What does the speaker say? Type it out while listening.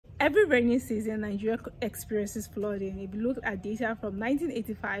Every rainy season, Nigeria experiences flooding. If you look at data from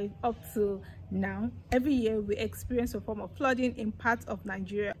 1985 up to now, every year we experience a form of flooding in parts of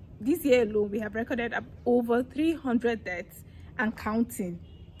Nigeria. This year alone, we have recorded over 300 deaths and counting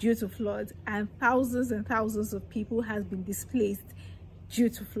due to floods, and thousands of people has been displaced due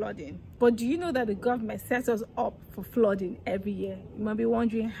to flooding. But do you know that the government sets us up for flooding every year? You might be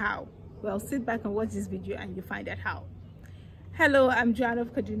wondering how. Well, sit back and watch this video and you find out how. Hello, I'm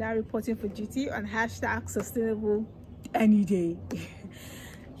Joanbishiof reporting for GT on #sustainable any day.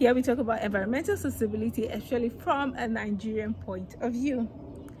 Here we talk about environmental sustainability, especially from a Nigerian point of view.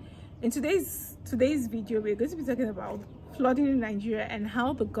 In today's video, we're going to be talking about flooding in Nigeria and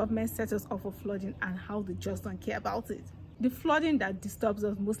how the government sets us up for flooding and how they just don't care about it. The flooding that disturbs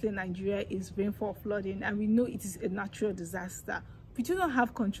us mostly in Nigeria is rainfall flooding, and we know it is a natural disaster. We do not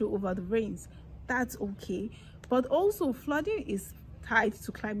have control over the rains. That's okay. But also flooding is tied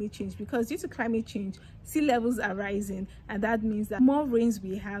to climate change, because due to climate change, sea levels are rising, and that means that the more rains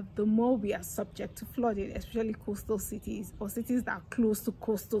we have, the more we are subject to flooding, especially coastal cities or cities that are close to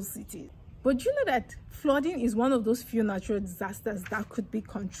coastal cities. But you know that flooding is one of those few natural disasters that could be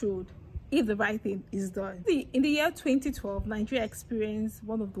controlled if the right thing is done. In the year 2012, Nigeria experienced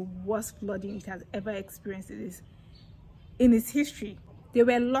one of the worst flooding it has ever experienced in its history. There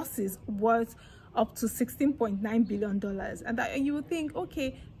were losses worth up to $16.9 billion, and that you would think,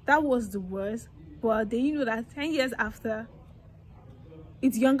 okay, that was the worst. But then you know that 10 years after,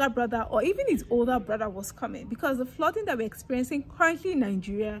 its younger brother or even its older brother was coming, because the flooding that we're experiencing currently in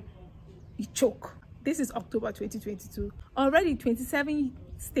Nigeria, it choke. This is October 2022. Already 27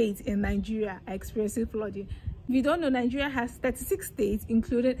 states in Nigeria are experiencing flooding. If you don't know, Nigeria has 36 states,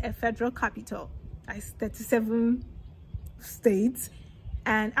 including a federal capital. That's 37 states,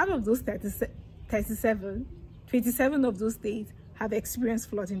 and out of those 27, 27 of those states have experienced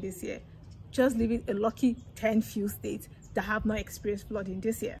flooding this year, just leaving a lucky 10 few states that have not experienced flooding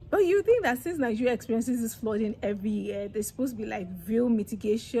this year. But you think that since Nigeria experiences this flooding every year, there's supposed to be like real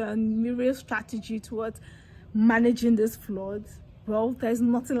mitigation, real strategy towards managing this floods? Well, there's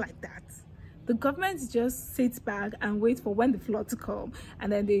nothing like that. The government just sits back and waits for when the flood to come, and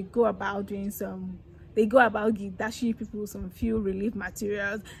then they go about dashing people some few relief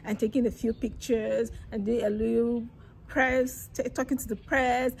materials and taking a few pictures, and they allow press, talking to the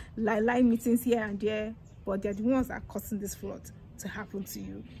press, line meetings here and there. But they're the ones that are causing this flood to happen to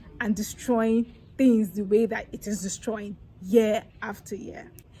you and destroying things the way that it is destroying year after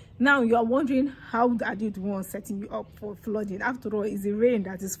year. Now you are wondering, how are they the ones setting you up for flooding? After all, it's the rain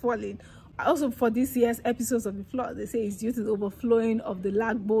that is falling. Also, for this year's episodes of the flood, they say it's due to the overflowing of the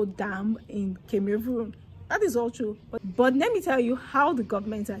Lagdo Dam in Cameroon. That is all true. But let me tell you how the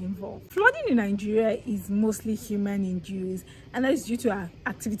governments are involved. Flooding in Nigeria is mostly human induced, and that is due to our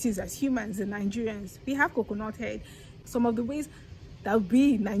activities as humans and Nigerians. We have coconut head. Some of the ways that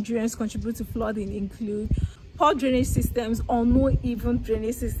we Nigerians contribute to flooding include poor drainage systems or no even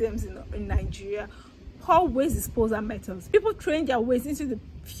drainage systems in Nigeria, poor waste disposal methods. People throwing their waste into the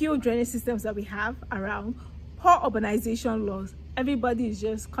few drainage systems that we have around, poor urbanization laws. Everybody is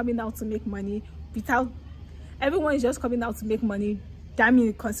just coming out to make money everyone is just coming out to make money, damning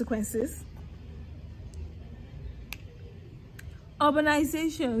the consequences.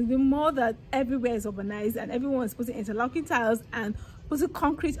 Urbanization, the more that everywhere is urbanized and everyone is putting interlocking tiles and putting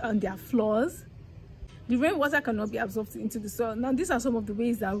concrete on their floors, the rainwater cannot be absorbed into the soil. Now, these are some of the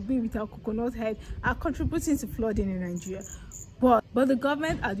ways that we with our coconut head are contributing to flooding in Nigeria. But the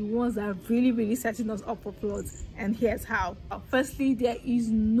government are the ones that are really setting us up for floods, and here's how. Firstly, there is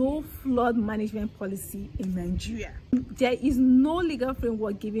no flood management policy in Nigeria. There is no legal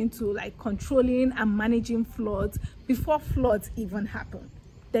framework given to like controlling and managing floods before floods even happen.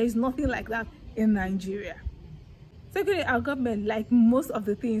 There is nothing like that in Nigeria. Secondly, our government, like most of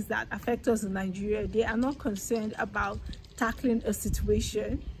the things that affect us in Nigeria, they are not concerned about tackling a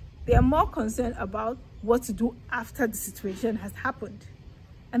situation. They are more concerned about what to do after the situation has happened.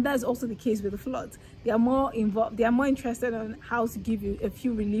 And that is also the case with the floods. They are more involved, they are more interested in how to give you a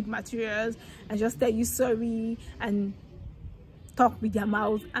few relief materials and just tell you sorry and talk with their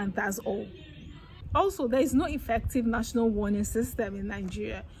mouth, and that's all. Also, there is no effective national warning system in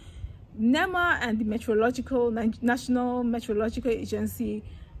Nigeria. NEMA and the National Meteorological Agency,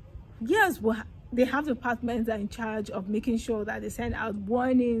 yes, they have departments that are in charge of making sure that they send out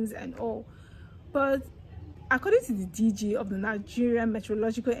warnings and all. But according to the DG of the Nigerian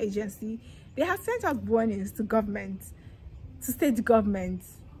Meteorological Agency, they have sent out warnings to governments, to state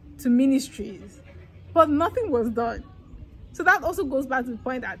governments, to ministries, but nothing was done. So that also goes back to the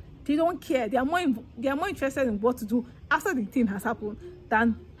point that They don't care. They are more interested in what to do after the thing has happened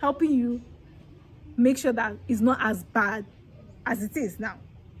than helping you make sure that it's not as bad as it is now.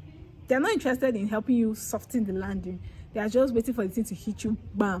 They're not interested in helping you soften the landing. They are just waiting for the thing to hit you,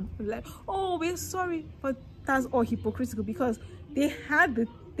 bam, like, oh, we're sorry. But that's all hypocritical, because they had the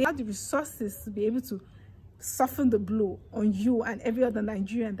resources to be able to soften the blow on you and every other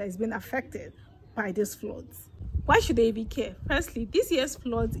Nigerian that is being affected by these floods. Why should they even care? Firstly, this year's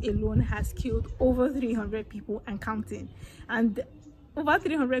floods alone has killed over 300 people and counting. And over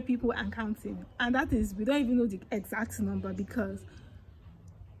 300 people and counting. And that is, we don't even know the exact number because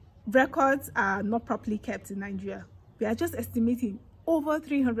records are not properly kept in Nigeria. We are just estimating over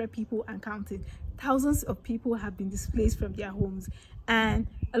 300 people and counting. Thousands of people have been displaced from their homes. And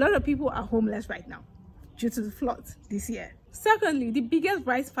a lot of people are homeless right now due to the floods this year. Secondly, the biggest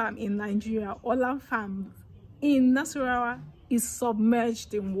rice farm in Nigeria, Ola Farm in Nasarawa, is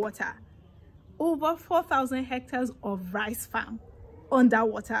submerged in water. Over 4,000 hectares of rice farm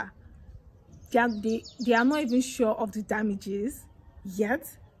underwater. They are not even sure of the damages yet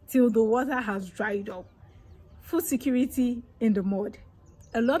till the water has dried up. Food security in the mud.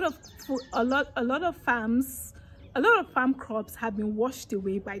 A lot of farm crops have been washed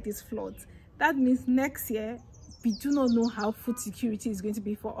away by these floods. That means next year we do not know how food security is going to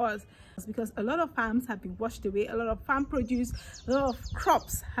be for us, because a lot of farms have been washed away, a lot of farm produce, a lot of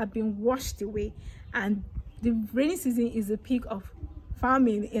crops have been washed away, and the rainy season is the peak of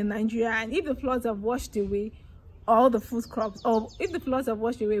farming in Nigeria. And if the floods have washed away all the food crops, or if the floods have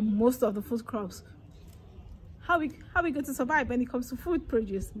washed away most of the food crops, how are we going to survive when it comes to food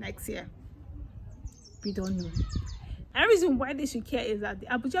produce next year? We don't know. And the reason why they should care is that the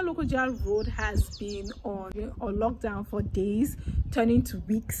Abuja Local Jail Road has been on lockdown for days, turning to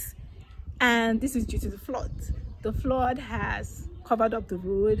weeks, and this is due to the floods. The flood has covered up the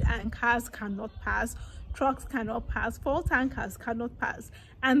road, and cars cannot pass, trucks cannot pass, fuel tankers cannot pass.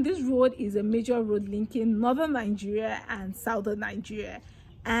 And this road is a major road linking northern Nigeria and southern Nigeria.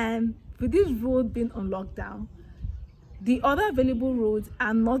 And with this road being on lockdown, the other available roads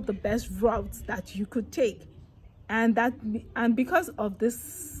are not the best routes that you could take. And because of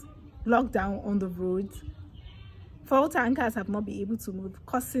this lockdown on the roads, fuel tankers have not been able to move,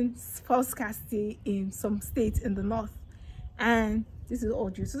 causing fuel scarcity in some states in the north. And this is all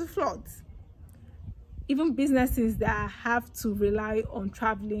due to the floods. Even businesses that have to rely on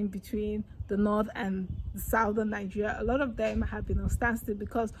traveling between the north and the southern Nigeria, a lot of them have been on standstill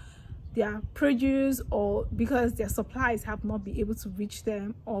because their produce or because their supplies have not been able to reach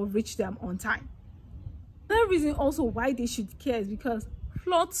them or reach them on time. Another reason also why they should care is because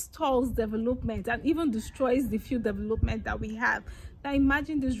flood stalls development and even destroys the few development that we have. Now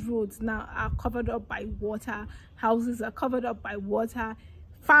imagine these roads now are covered up by water, houses are covered up by water,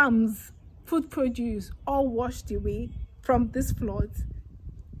 farms, food produce all washed away from this flood.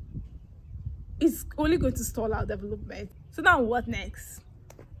 It's only going to stall our development. So now what next?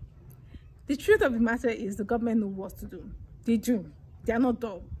 The truth of the matter is the government knows what to do. They do. They are not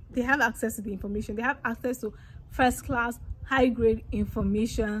dumb. They have access to the information. They have access to first class, high grade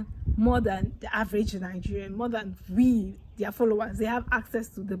information more than the average Nigerian, more than we, their followers. They have access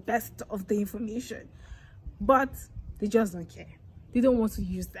to the best of the information, but they just don't care. They don't want to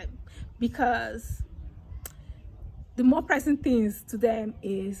use them because the more pressing things to them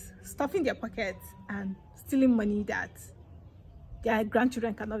is stuffing their pockets and stealing money that their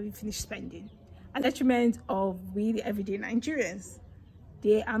grandchildren cannot even finish spending, at the detriment of we, the everyday Nigerians.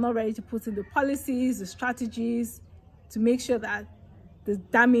 They are not ready to put in the policies, the strategies to make sure that the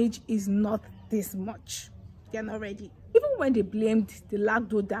damage is not this much. They are not ready. Even when they blamed the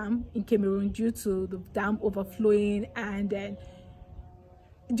Lagdo Dam in Cameroon due to the dam overflowing and then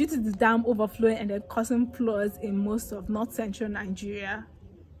causing floods in most of north central Nigeria,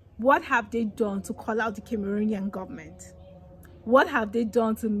 what have they done to call out the Cameroonian government? What have they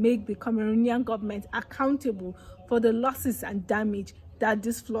done to make the Cameroonian government accountable for the losses and damage that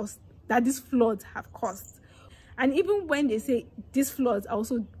these floods have caused? And even when they say these floods are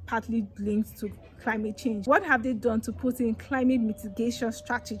also partly linked to climate change, what have they done to put in climate mitigation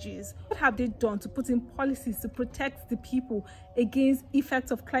strategies? What have they done to put in policies to protect the people against effects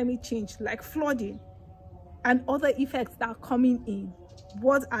of climate change like flooding and other effects that are coming in?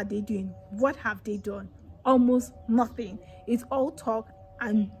 What are they doing? What have they done? Almost nothing. It's all talk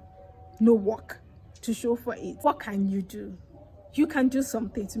and no work to show for it. What can you do? You can do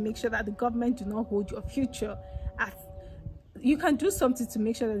something to make sure that the government do not hold your future you can do something to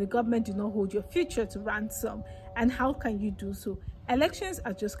make sure that the government do not hold your future to ransom. And how can you do so? Elections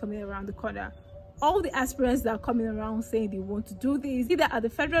are just coming around the corner. all the aspirants that are coming around saying they want to do this, either at the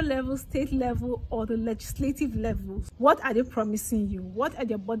federal level, state level, or the legislative level, what are they promising you? What are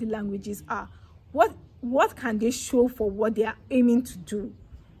their body languages are? What can they show for what they are aiming to do?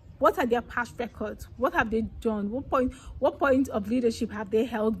 What are their past records? What have they done? What point of leadership have they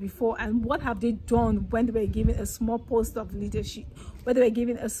held before? And what have they done when they were given a small post of leadership? Where they were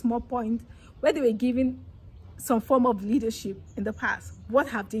given a small point, where they were given some form of leadership in the past? What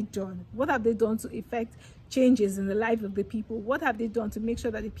have they done? What have they done to effect changes in the life of the people? What have they done to make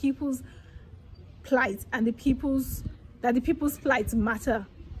sure that the people's plight and the people's plight matter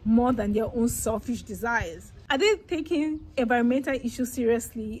more than their own selfish desires? Are they taking environmental issues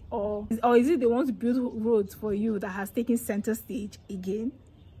seriously, or is it they want to build roads for you that has taken center stage again?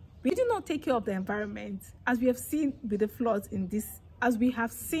 We do not take care of the environment, as we have seen with the floods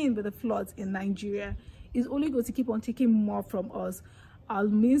in Nigeria. Is only going to keep on taking more from us. Our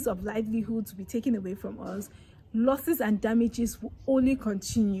means of livelihoods will be taken away from us. Losses and damages will only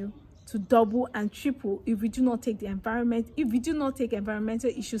continue to double and triple if we do not take the environment, if we do not take environmental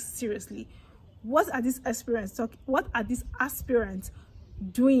issues seriously. What are these aspirants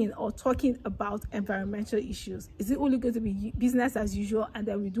doing or talking about environmental issues? Is it only going to be business as usual, and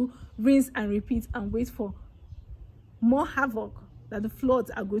then we do rinse and repeat and wait for more havoc that the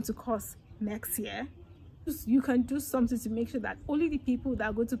floods are going to cause next year? You can do something to make sure that only the people that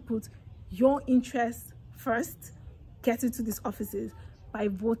are going to put your interests first get into these offices by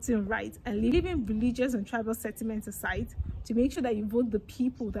voting right, and leaving religious and tribal sentiments aside, to make sure that you vote the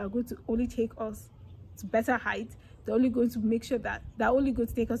people that are going to only take us to better heights. They're only going to make sure that they're only going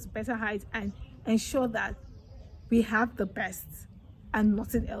to take us to better heights and ensure that we have the best and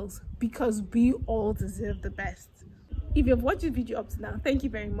nothing else, because we all deserve the best. If you've watched this video up to now, thank you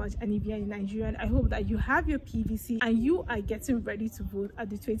very much. And if you're a Nigerian, I hope that you have your PVC and you are getting ready to vote at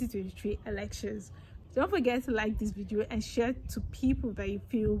the 2023 elections. Don't forget to like this video and share to people that you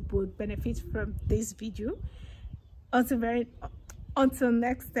feel would benefit from this video. Until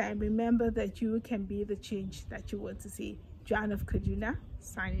next time, remember that you can be the change that you want to see. Joan of Kaduna,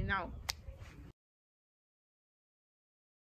 signing out.